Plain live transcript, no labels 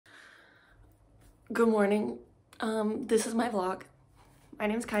Good morning. This is my vlog. My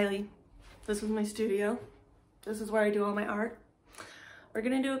name's Kylie. This is my studio. This is where I do all my art. We're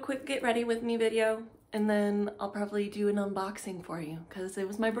gonna do a quick get ready with me video, and then I'll probably do an unboxing for you because it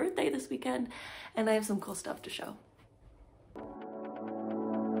was my birthday this weekend and I have some cool stuff to show.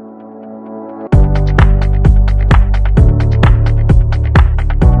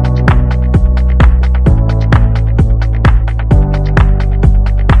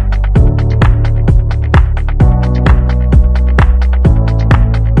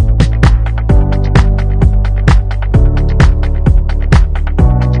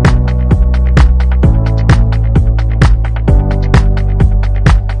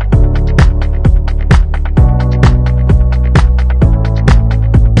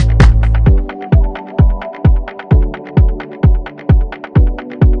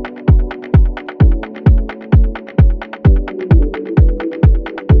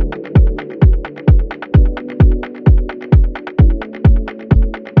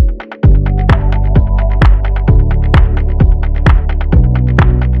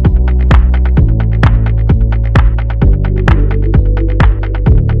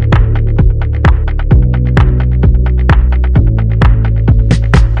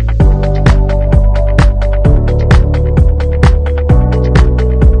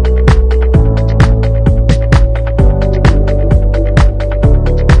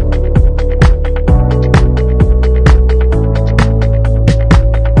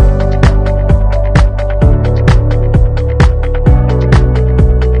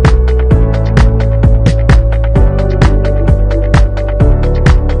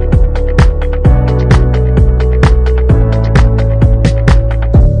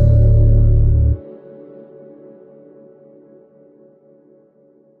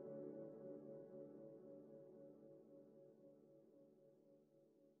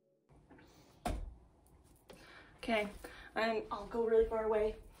 Okay, I'll go really far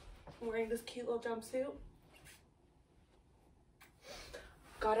away. I'm wearing this cute little jumpsuit.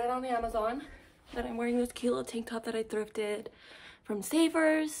 Got it on Amazon. Then I'm wearing this cute little tank top that I thrifted from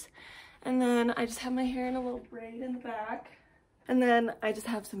Savers. And then I just have my hair in a little braid in the back. And then I just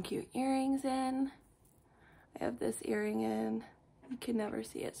have some cute earrings in. I have this earring in. You can never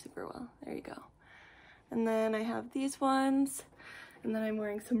see it super well. There you go. And then I have these ones. And then I'm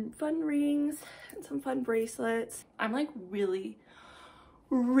wearing some fun rings and some fun bracelets. I'm like really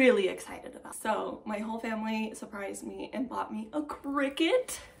excited about it. So my whole family surprised me and bought me a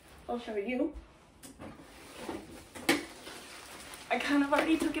cricket. I'll show you. I kind of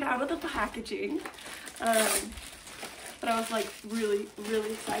already took it out of the packaging. But I was like really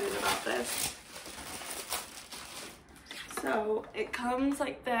excited about this. So it comes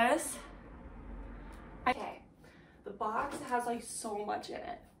like this. Okay. The box has like so much in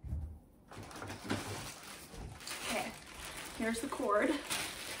it. Okay, here's the cord.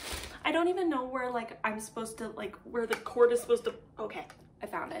 I don't even know where like I'm supposed to like where the cord is supposed to. Okay, I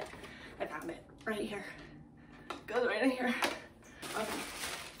found it. I found it right here. Goes right in here. Okay.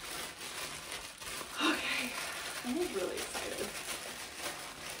 Okay, I'm really excited.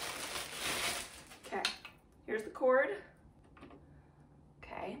 Okay, here's the cord.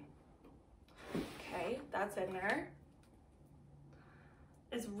 Okay. Okay, that's in there.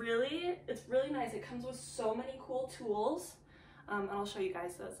 It's really nice. It comes with so many cool tools. And I'll show you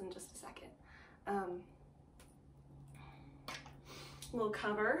guys those in just a second. Little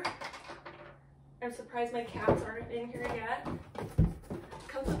cover. I'm surprised my cats aren't in here yet.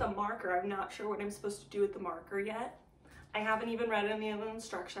 Comes with a marker. I'm not sure what I'm supposed to do with the marker yet. I haven't even read any of the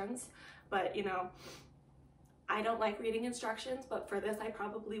instructions, but you know, I don't like reading instructions, but for this I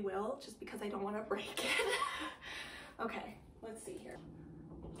probably will, just because I don't want to break it. Okay, let's see here.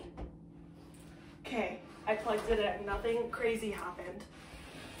 Okay, I plugged it in. Nothing crazy happened.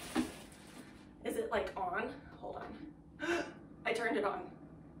 Is it like on? Hold on. I turned it on.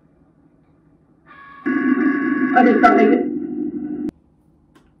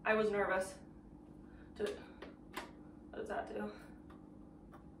 I was nervous. What does that do?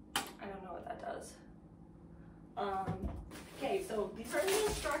 I don't know what that does. Okay, so these are the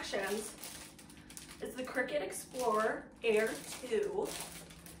instructions. It's the Cricut Explorer Air 2.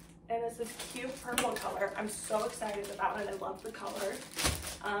 And it's this cute purple color. I'm so excited about it. I love the color.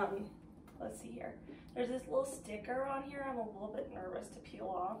 Let's see here. There's this little sticker on here. I'm a little bit nervous to peel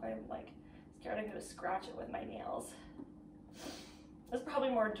off. I'm like scared I'm gonna scratch it with my nails. It's probably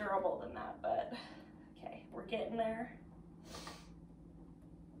more durable than that, but okay, we're getting there.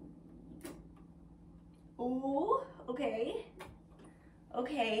 Ooh, okay.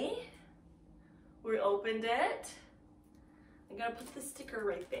 Okay. We opened it. I'm gonna put the sticker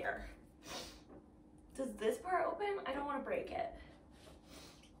right there. Does this part open? I don't want to break it.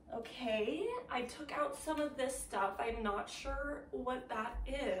 Okay, I took out some of this stuff. I'm not sure what that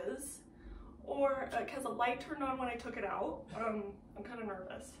is, or because a light turned on when I took it out. I'm kind of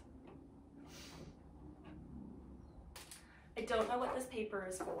nervous. I don't know what this paper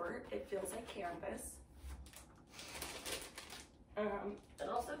is for. It feels like canvas. It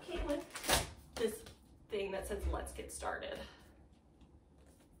also came with this thing that says, let's get started.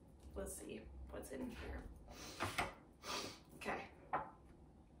 Let's see what's in here. Okay.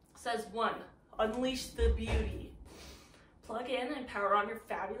 Says 1, unleash the beauty. Plug in and power on your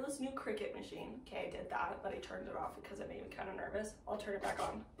fabulous new Cricut machine. Okay, I did that, but I turned it off because it made me kind of nervous. I'll turn it back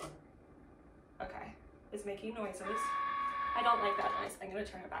on. Okay, it's making noises. I don't like that noise. I'm gonna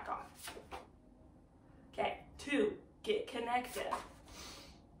turn it back off. Okay, 2, get connected.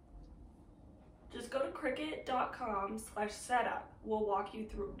 Just go to cricut.com/setup. We'll walk you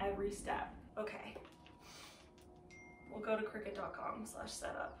through every step. Okay. We'll go to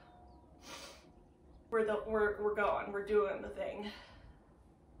cricut.com/setup. We're going. We're doing the thing.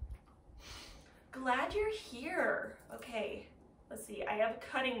 Glad you're here. Okay. Let's see. I have a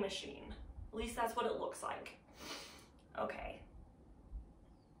cutting machine. At least that's what it looks like. Okay.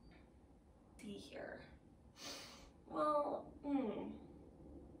 See here. Well,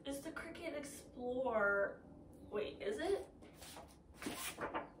 is the Cricut Explore, wait, is it?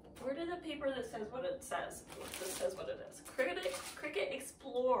 Where did the paper that says what it says? This says what it is. Cricut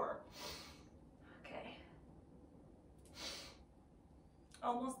Explore. Okay.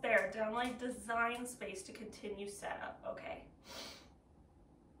 Almost there. Download design space to continue setup. Okay.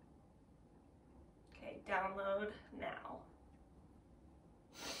 Okay, download now.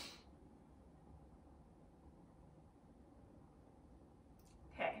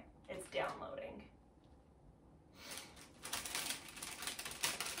 Okay, it's downloading.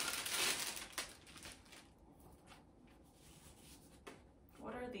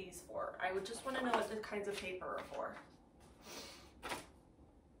 What are these for? I would just want to know what the kinds of paper are for.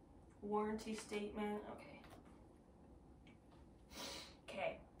 Warranty statement, okay.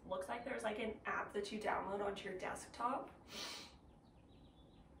 Okay, looks like there's like an app that you download onto your desktop.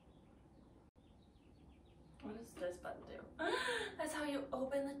 What does this button do? That's how you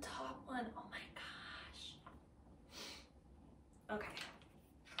open the top one. Oh my gosh. Okay.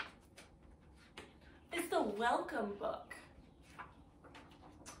 It's the welcome book.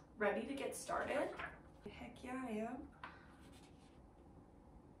 Ready to get started? Heck yeah, I am.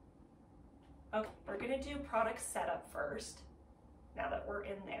 Okay, we're gonna do product setup first. Now that we're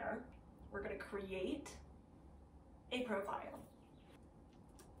in there, we're gonna create a profile.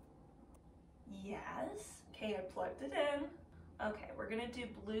 Yes. Okay, I plugged it in. Okay, we're gonna do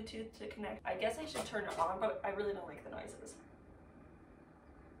Bluetooth to connect. I guess I should turn it on, but I really don't like the noises.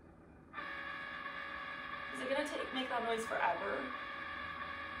 Is it gonna make that noise forever?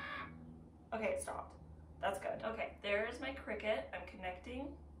 Okay, it stopped. That's good. Okay, there's my Cricut. I'm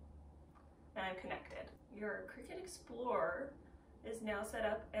connecting, and I'm connected. Your Cricut Explorer is now set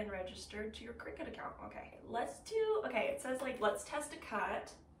up and registered to your Cricut account. Okay, okay, it says like, let's test a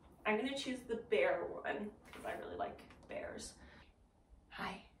cut. I'm gonna choose the bear one because I really like bears.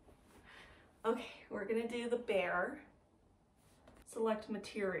 Hi. Okay, we're gonna do the bear. Select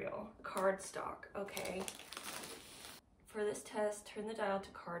material, cardstock, okay. For this test, turn the dial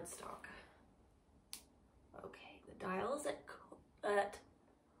to cardstock. Okay, the dial is at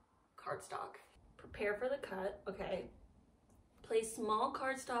cardstock. Prepare for the cut, okay. Place small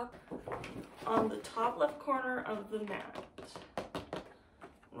cardstock on the top left corner of the mat.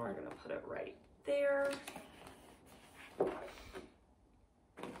 And we're gonna put it right there.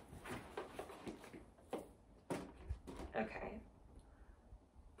 Okay.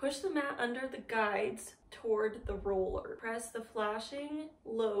 Push the mat under the guides toward the roller. Press the flashing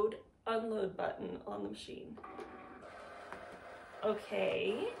load, unload button on the machine.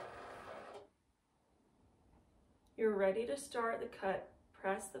 Okay. You're ready to start the cut.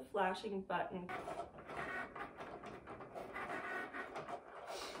 Press the flashing button.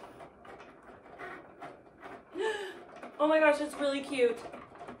 Oh my gosh, it's really cute.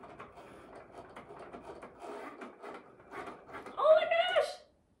 Oh my gosh!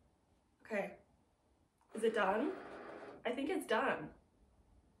 Okay, is it done? I think it's done.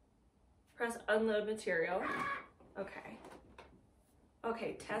 Press unload material. Okay.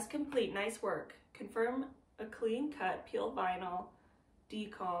 Okay, test complete, nice work. Confirm a clean cut, peel vinyl,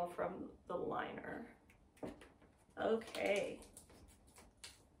 decal from the liner. Okay.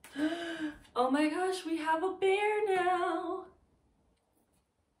 Oh my gosh, we have a bear now.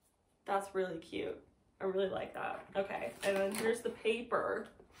 That's really cute. I really like that. Okay, and then here's the paper.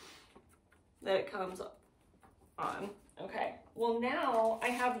 that it comes on. Okay, well now I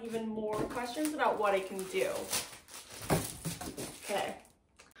have even more questions about what I can do.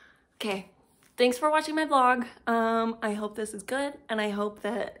 Okay, thanks for watching my vlog. I hope this is good, and I hope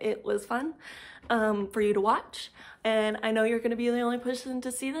that it was fun for you to watch. And I know you're gonna be the only person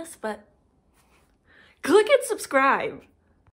to see this, but click and subscribe.